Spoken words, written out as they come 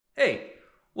Hey,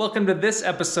 welcome to this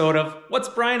episode of What's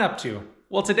Brian Up To?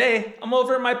 Well, today I'm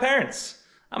over at my parents'.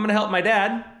 I'm gonna help my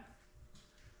dad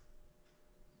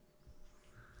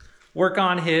work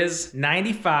on his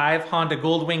 95 Honda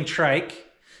Goldwing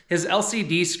trike. His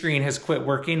LCD screen has quit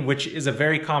working, which is a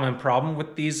very common problem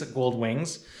with these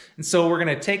Goldwings. And so we're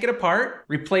gonna take it apart,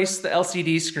 replace the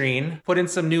LCD screen, put in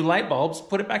some new light bulbs,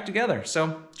 put it back together.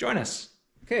 So join us.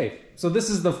 Okay, so this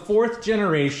is the 4th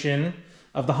generation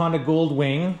of the Honda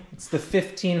Goldwing. It's the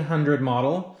 1500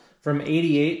 model from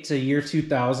 88 to year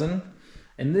 2000.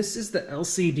 And this is the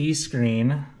LCD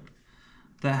screen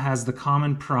that has the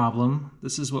common problem.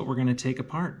 This is what we're gonna take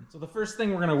apart. So the first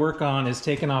thing we're gonna work on is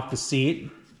taking off the seat.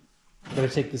 I'm gonna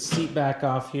take the seat back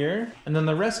off here. And then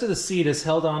the rest of the seat is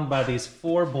held on by these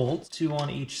 4 bolts, 2 on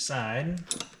each side.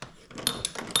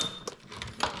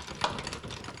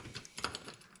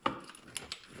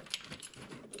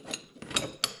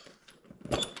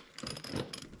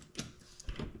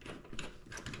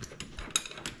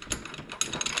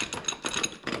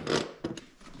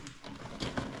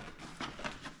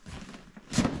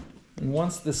 And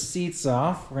once the seat's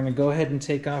off, we're gonna go ahead and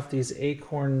take off these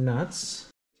acorn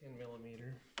nuts. 10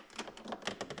 millimeter.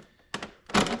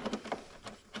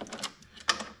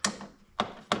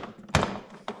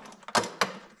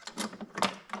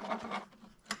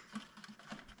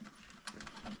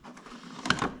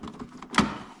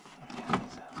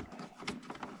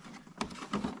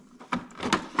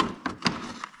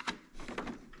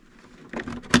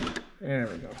 There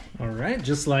we go. All right,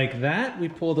 just like that, we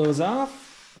pull those off.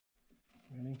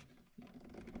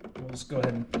 We'll just go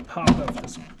ahead and pop up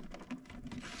this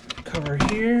cover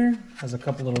here. Has a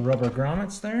couple little rubber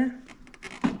grommets there.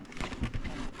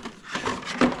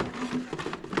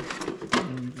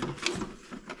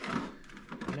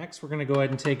 Next, we're going to go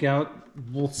ahead and take out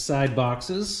both side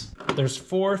boxes. There's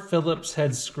 4 Phillips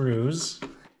head screws.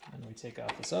 And we take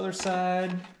off this other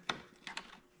side.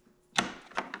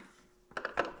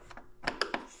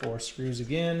 4 screws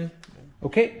again.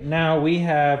 Okay, now we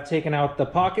have taken out the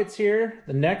pockets here.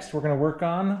 The next we're going to work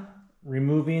on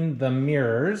removing the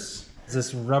mirrors.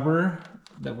 This rubber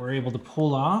that we're able to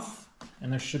pull off,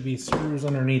 and there should be screws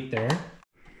underneath there.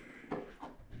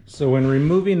 So when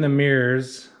removing the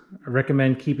mirrors, I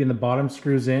recommend keeping the bottom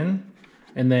screws in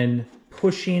and then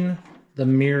pushing the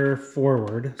mirror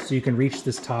forward so you can reach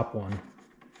this top one,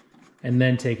 and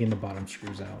then taking the bottom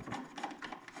screws out.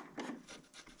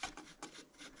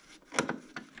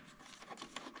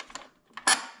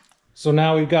 So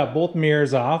now we've got both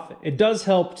mirrors off. It does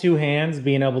help 2 hands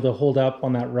being able to hold up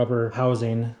on that rubber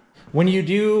housing. When you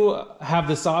do have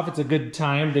this off, it's a good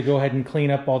time to go ahead and clean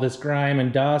up all this grime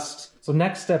and dust. So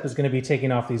next step is going to be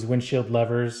taking off these windshield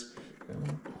levers.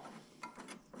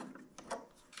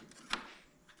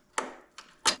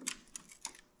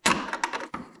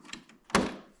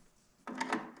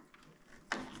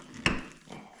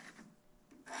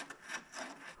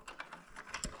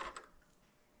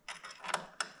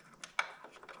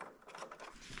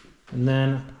 And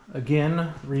then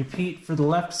again, repeat for the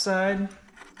left side.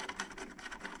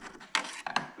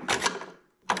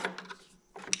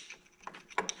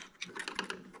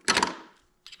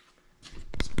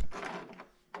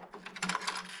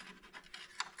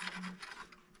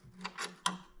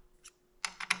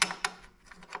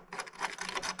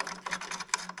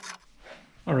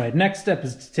 All right, next step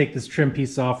is to take this trim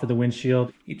piece off for the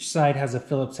windshield. Each side has a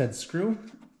Phillips head screw.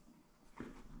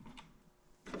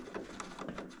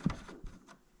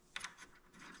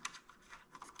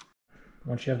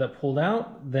 Once you have that pulled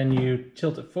out, then you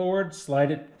tilt it forward,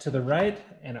 slide it to the right,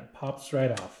 and it pops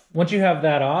right off. Once you have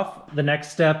that off, the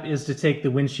next step is to take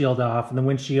the windshield off. And the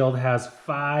windshield has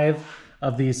 5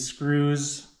 of these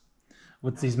screws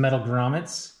with these metal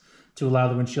grommets to allow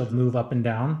the windshield to move up and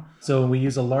down. So we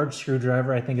use a large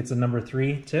screwdriver, I think it's a number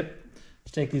 3 tip,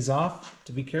 to take these off,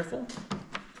 to be careful.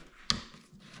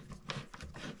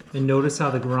 And notice how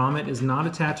the grommet is not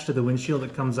attached to the windshield,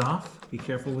 it comes off. Be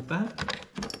careful with that.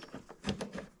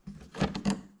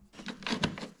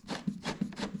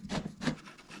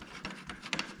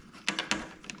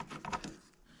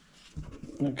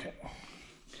 Okay.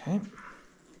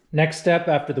 Next step,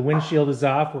 after the windshield is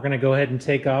off, we're going to go ahead and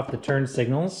take off the turn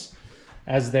signals,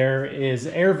 as there is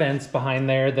air vents behind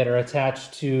there that are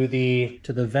attached to the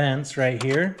vents right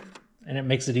here, and it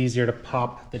makes it easier to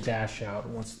pop the dash out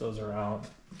once those are out.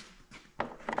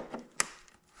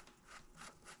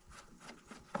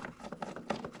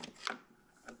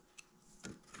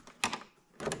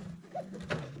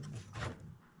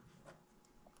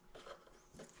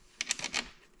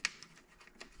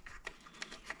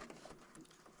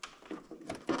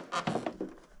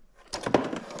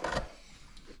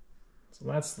 So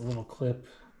that's the little clip.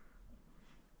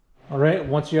 All right,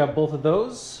 once you have both of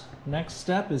those, next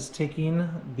step is taking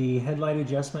the headlight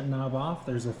adjustment knob off.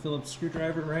 There's a Phillips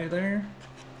screwdriver right there.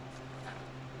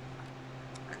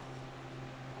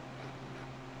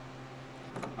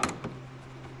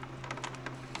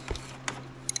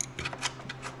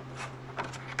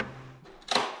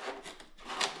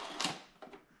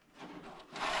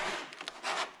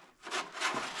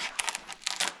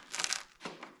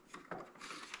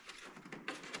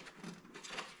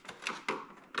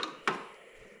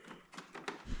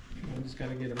 Just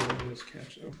gotta get him under this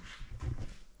catch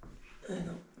though.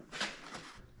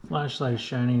 Flashlight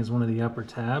shining is one of the upper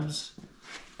tabs.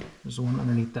 There's one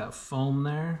underneath that foam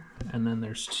there, and then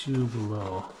there's two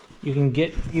below. You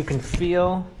can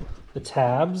feel the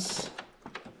tabs.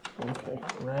 Okay,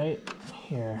 right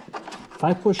here. If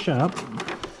I push up,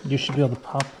 you should be able to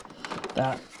pop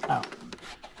that out.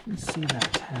 You see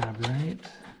that tab right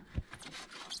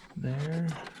there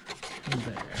and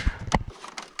there.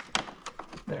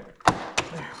 There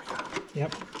we go.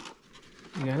 Yep.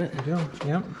 You got it? There you go.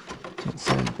 Yep.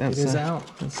 That is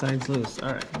out. That side's loose.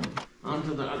 All right. On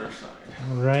to the other side.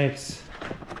 All right.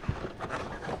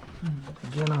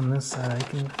 Again on this side, I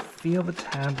can feel the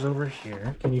tabs over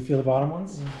here. Can you feel the bottom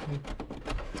ones? Mm-hmm.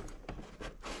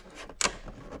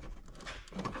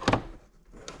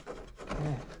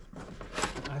 Okay.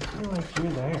 I feel like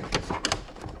you're there.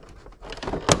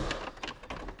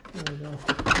 There we go.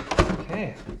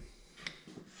 Okay.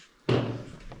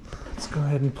 Let's go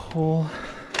ahead and pull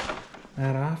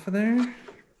that off of there.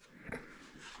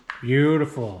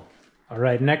 Beautiful. All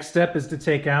right, next step is to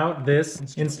take out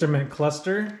this instrument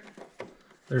cluster.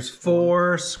 There's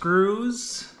 4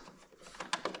 screws.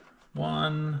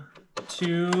 1,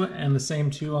 2, and the same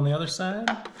 2 on the other side.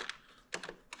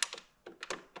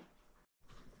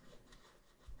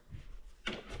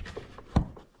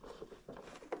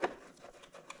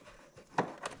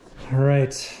 All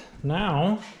right,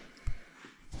 now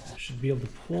I should be able to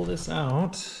pull this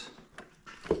out.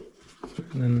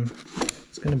 And then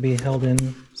it's going to be held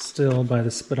in still by the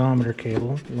speedometer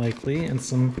cable, likely, and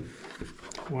some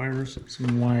wires.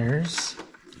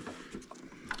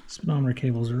 Speedometer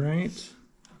cable's right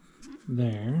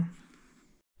there.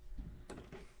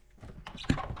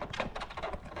 There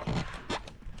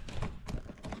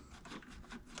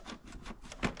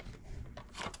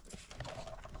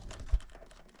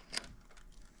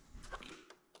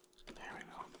we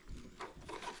go.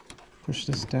 Push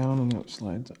this down and it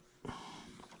slides up.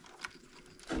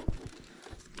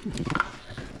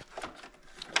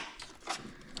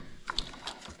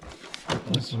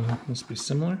 This one must be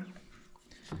similar.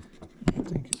 I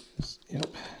think it is. Yep,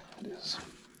 it is.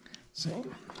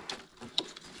 Same.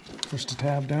 Push the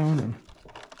tab down and.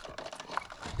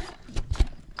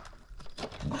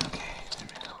 Okay, there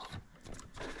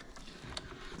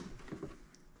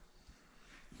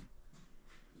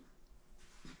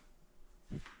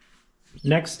we go.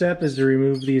 Next step is to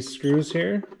remove these screws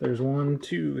here. There's 1,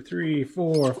 2, 3,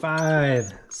 4,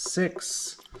 5,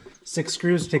 6. 6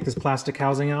 screws to take this plastic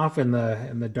housing off in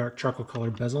the dark charcoal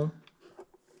colored bezel.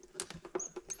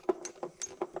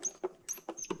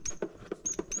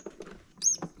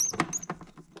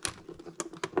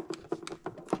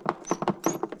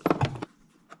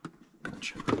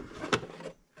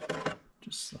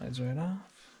 Just slides right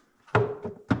off.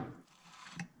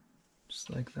 Just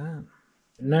like that.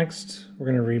 Next, we're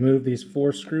going to remove these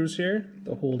 4 screws here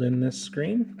to hold in this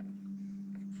screen.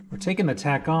 We're taking the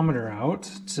tachometer out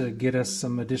to get us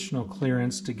some additional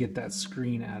clearance to get that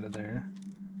screen out of there.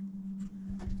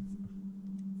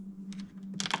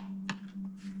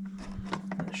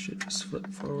 That should just flip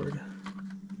forward.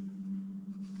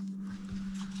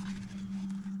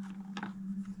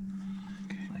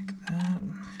 Okay, like that.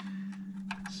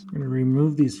 So I'm going to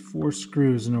remove these 4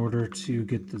 screws in order to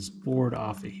get this board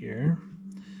off of here.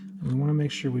 And we want to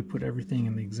make sure we put everything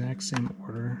in the exact same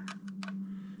order.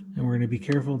 And we're going to be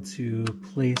careful to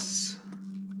place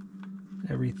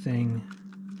everything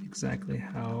exactly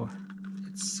how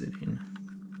it's sitting.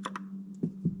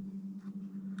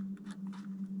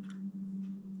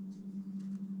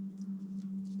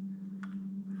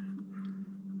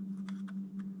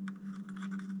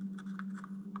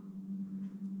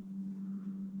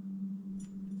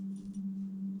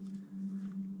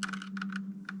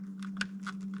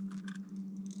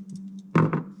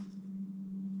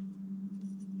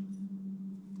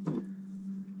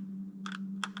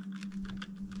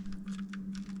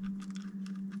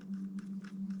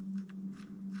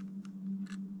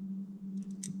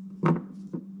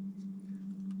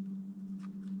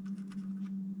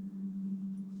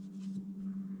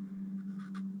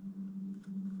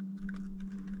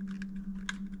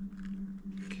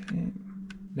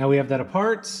 Now we have that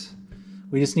apart.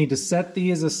 We just need to set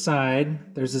these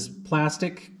aside. There's this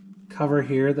plastic cover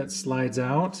here that slides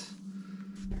out.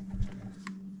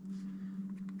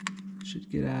 Should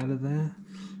get out of that.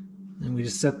 And we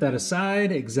just set that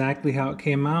aside exactly how it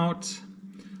came out.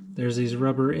 There's these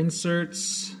rubber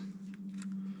inserts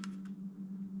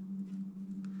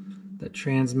that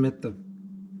transmit the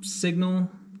signal.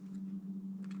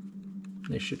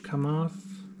 They should come off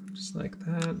just like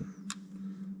that.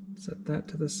 Set that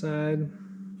to the side.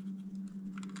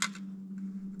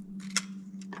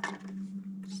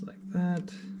 Just like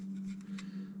that.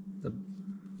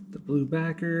 The blue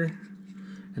backer.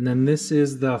 And then this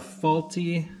is the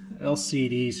faulty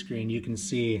LCD screen. You can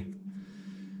see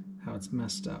how it's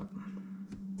messed up.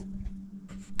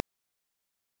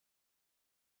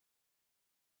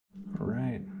 All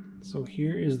right, so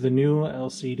here is the new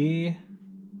LCD.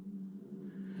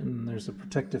 And there's a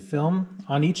protective film.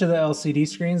 On each of the LCD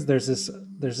screens, there's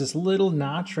this little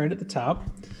notch right at the top.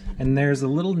 And there's a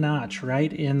little notch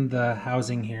right in the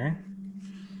housing here.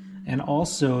 And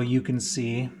also you can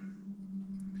see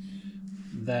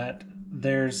that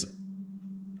there's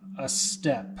a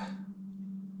step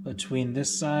between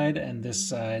this side and this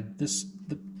side. This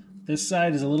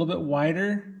side is a little bit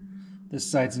wider, this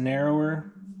side's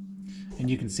narrower, and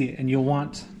you can see it. And you'll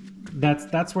want,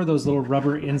 that's where those little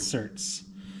rubber inserts,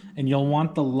 and you'll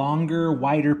want the longer,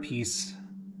 wider piece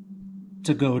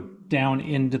to go down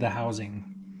into the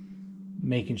housing,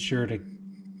 make sure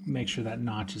that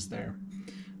notch is there.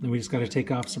 Then we just got to take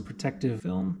off some protective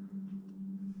film.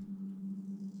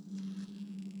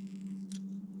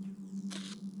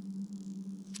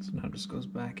 Now it just goes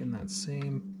back in that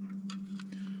same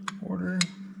order.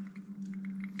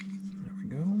 There we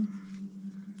go.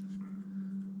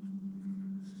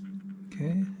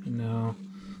 Okay, and now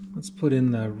let's put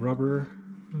in the rubber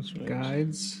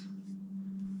guides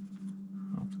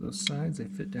off to those sides. They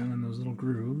fit down in those little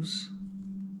grooves.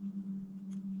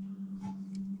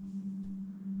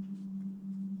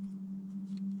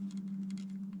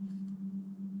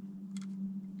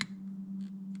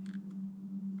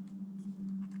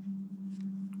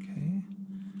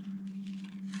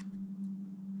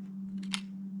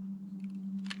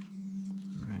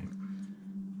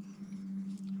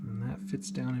 Fits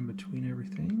down in between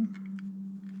everything.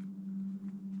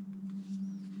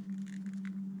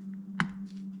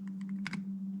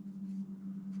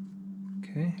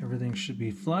 Okay, everything should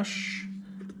be flush.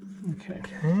 Okay.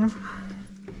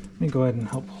 Let me go ahead and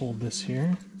help hold this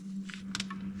here.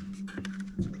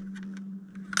 There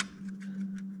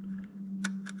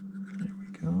we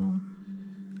go.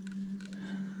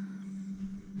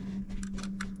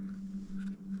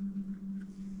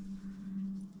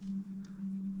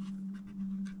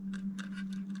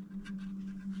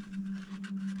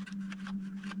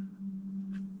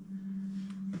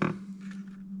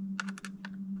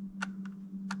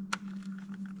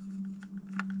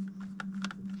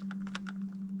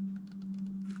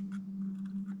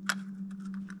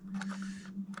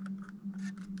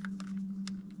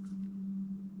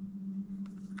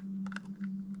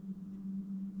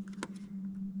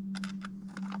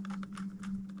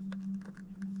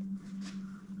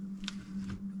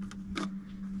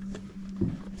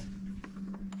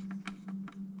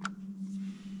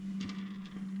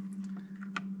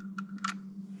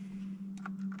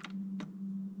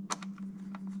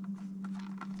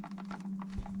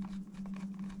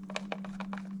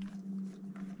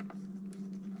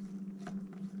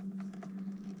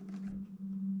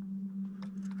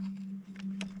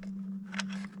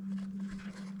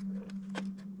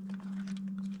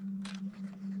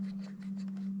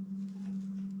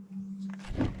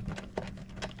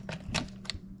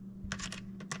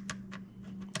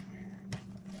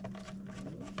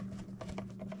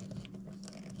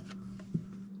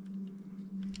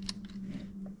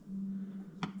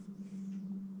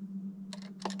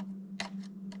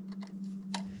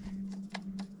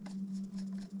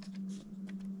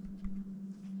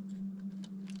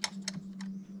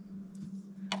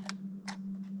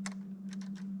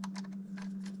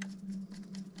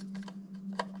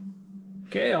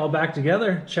 Okay, all back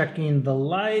together, checking the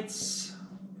lights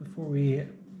before we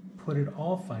put it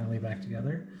all finally back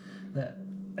together. The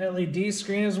LED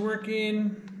screen is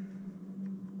working.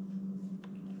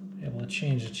 Able to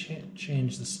change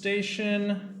the station.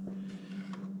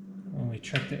 When we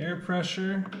check the air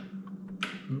pressure,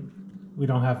 we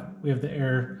have the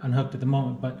air unhooked at the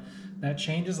moment, but that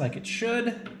changes like it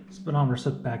should. Speedometer's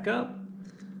hooked back up.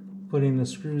 Putting the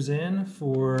screws in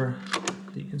for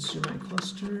the instrument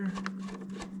cluster.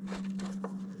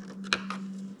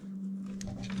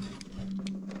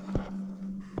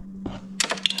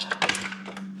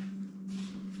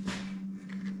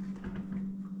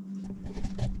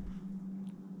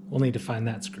 we'll need to find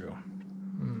that screw.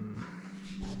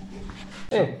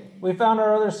 Hey, we found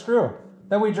our other screw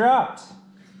that we dropped.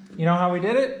 You know how we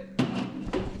did it?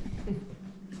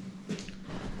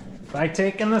 By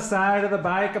taking the side of the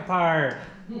bike apart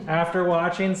after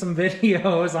watching some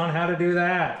videos on how to do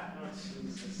that.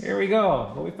 Here we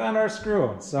go. But we found our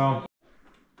screw. So, all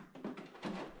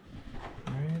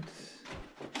right.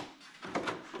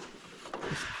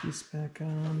 This piece back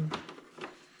on.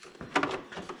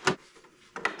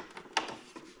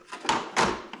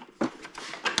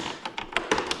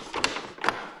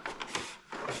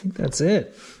 I think that's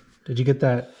it. Did you get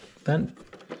that vent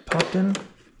popped in?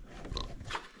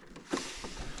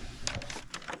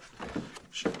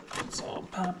 It's all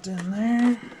popped in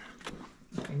there.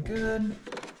 Looking good.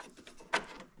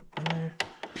 There.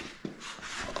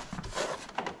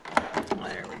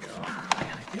 There we go. I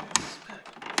gotta get this back.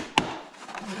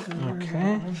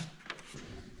 Okay.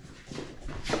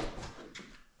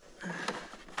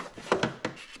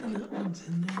 And that one's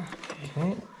in there.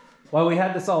 Okay. While we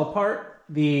had this all apart,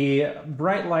 the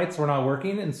bright lights were not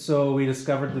working, and so we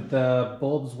discovered that the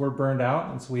bulbs were burned out,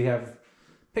 and so we have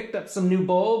picked up some new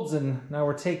bulbs, and now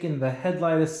we're taking the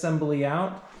headlight assembly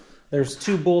out. There's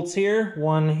 2 bolts here,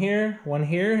 one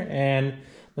here, and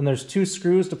then there's 2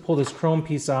 screws to pull this chrome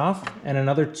piece off, and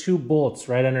another 2 bolts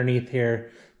right underneath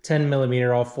here, 10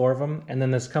 millimeter, all 4 of them. And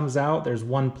then this comes out, there's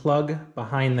 1 plug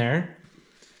behind there,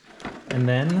 and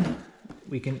then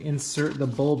we can insert the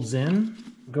bulbs in.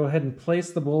 Go ahead and place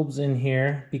the bulbs in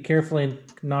here. Be careful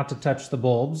not to touch the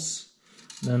bulbs.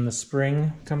 Then the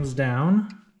spring comes down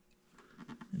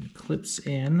and clips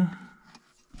in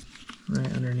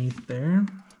right underneath there,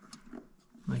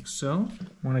 like so.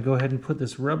 I want to go ahead and put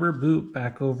this rubber boot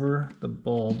back over the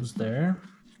bulbs there.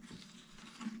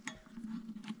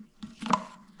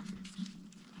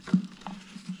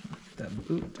 Put that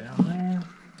boot down there.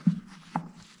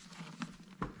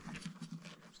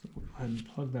 Go ahead and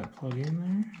plug that plug in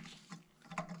there.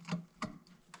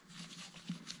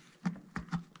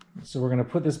 So we're going to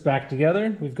put this back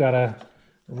together. We've got to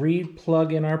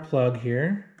re-plug in our plug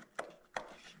here.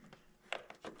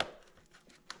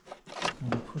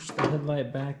 And push the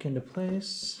headlight back into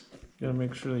place. Gotta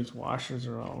make sure these washers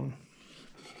are on.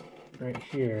 Right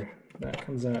here. That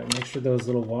comes out. Make sure those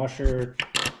little washer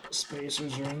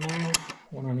spacers are in there.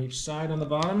 One on each side on the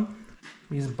bottom.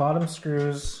 These bottom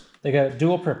screws, they got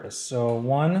dual purpose. So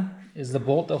one is the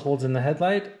bolt that holds in the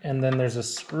headlight, and then there's a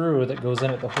screw that goes in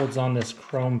it that holds on this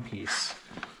chrome piece.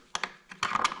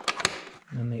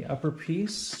 And the upper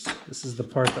piece, this is the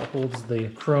part that holds the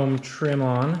chrome trim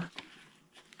on.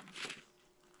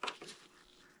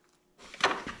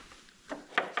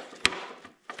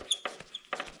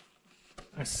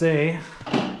 I say,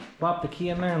 plop the key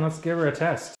in there and let's give her a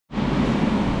test.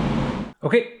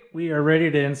 Okay, we are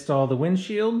ready to install the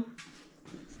windshield.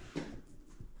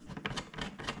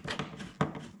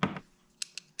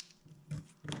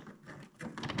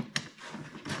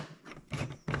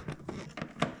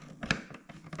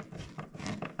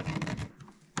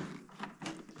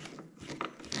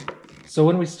 So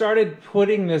when we started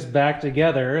putting this back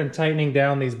together and tightening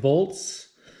down these bolts,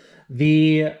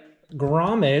 the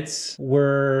grommets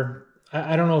were,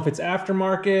 I don't know if it's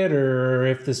aftermarket or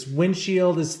if this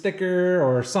windshield is thicker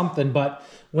or something, but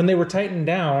when they were tightened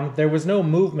down, there was no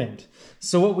movement.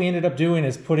 So what we ended up doing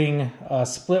is putting a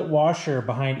split washer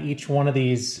behind each one of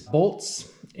these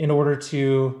bolts in order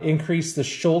to increase the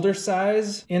shoulder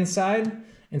size inside.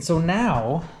 And so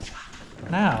now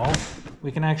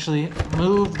we can actually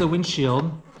move the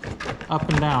windshield up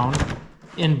and down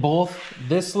in both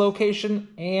this location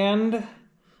and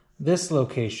this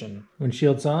location.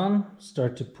 Windshield's on,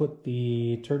 start to put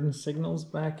the turn signals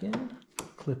back in,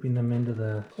 clipping them into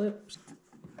the clips.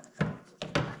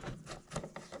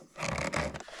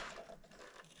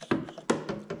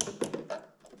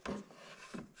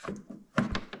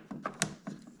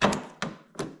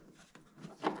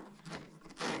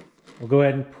 We'll go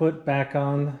ahead and put back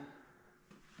on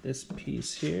this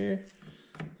piece here.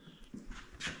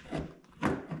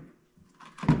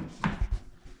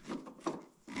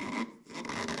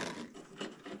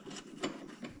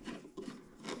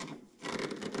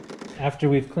 After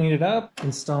we've cleaned it up,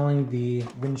 installing the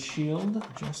windshield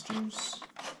adjusters.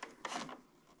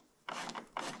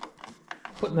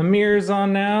 Putting the mirrors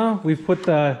on now. We've put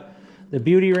the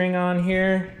beauty ring on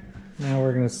here. Now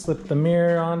we're going to slip the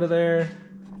mirror onto there.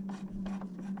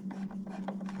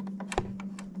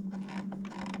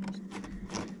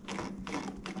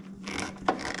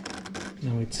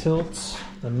 Then we tilt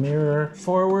the mirror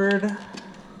forward,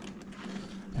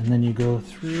 and then you go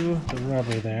through the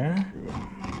rubber there.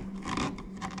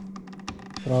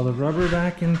 Put all the rubber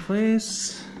back in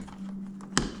place.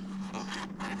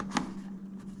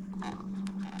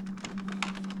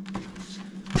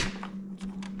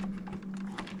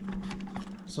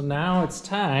 So now it's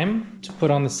time to put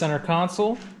on the center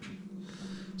console.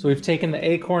 So we've taken the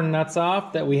acorn nuts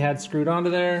off that we had screwed onto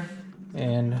there,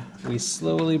 and we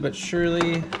slowly but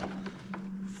surely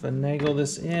finagle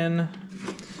this in,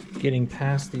 getting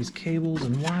past these cables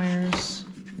and wires.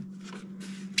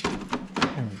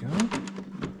 There we go.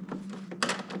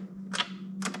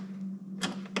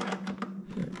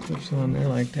 Push on there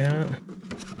like that.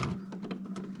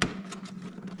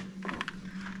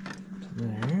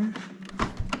 There.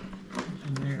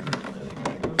 And there.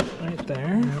 Right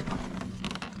there. Yep.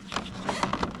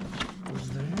 Goes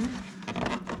there.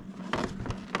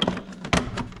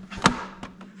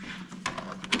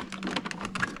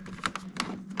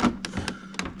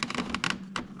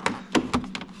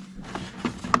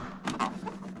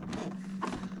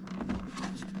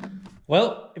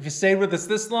 Well, if you stayed with us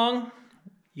this long,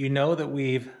 you know that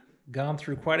we've gone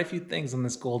through quite a few things on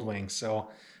this Goldwing. So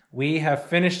we have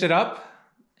finished it up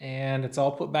and it's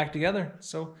all put back together.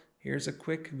 So here's a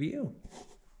quick view.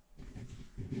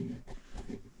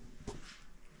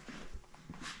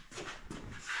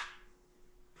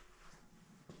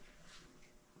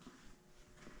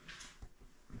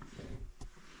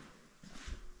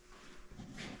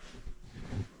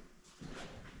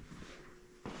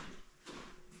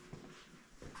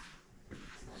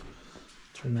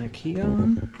 Turn that key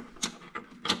on.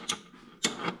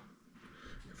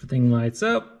 Everything lights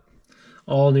up.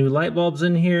 All new light bulbs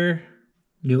in here.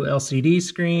 New LCD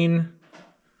screen.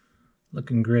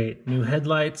 Looking great. New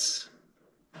headlights.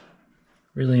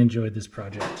 Really enjoyed this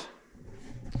project.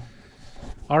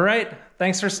 All right.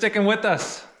 Thanks for sticking with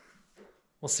us.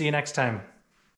 We'll see you next time.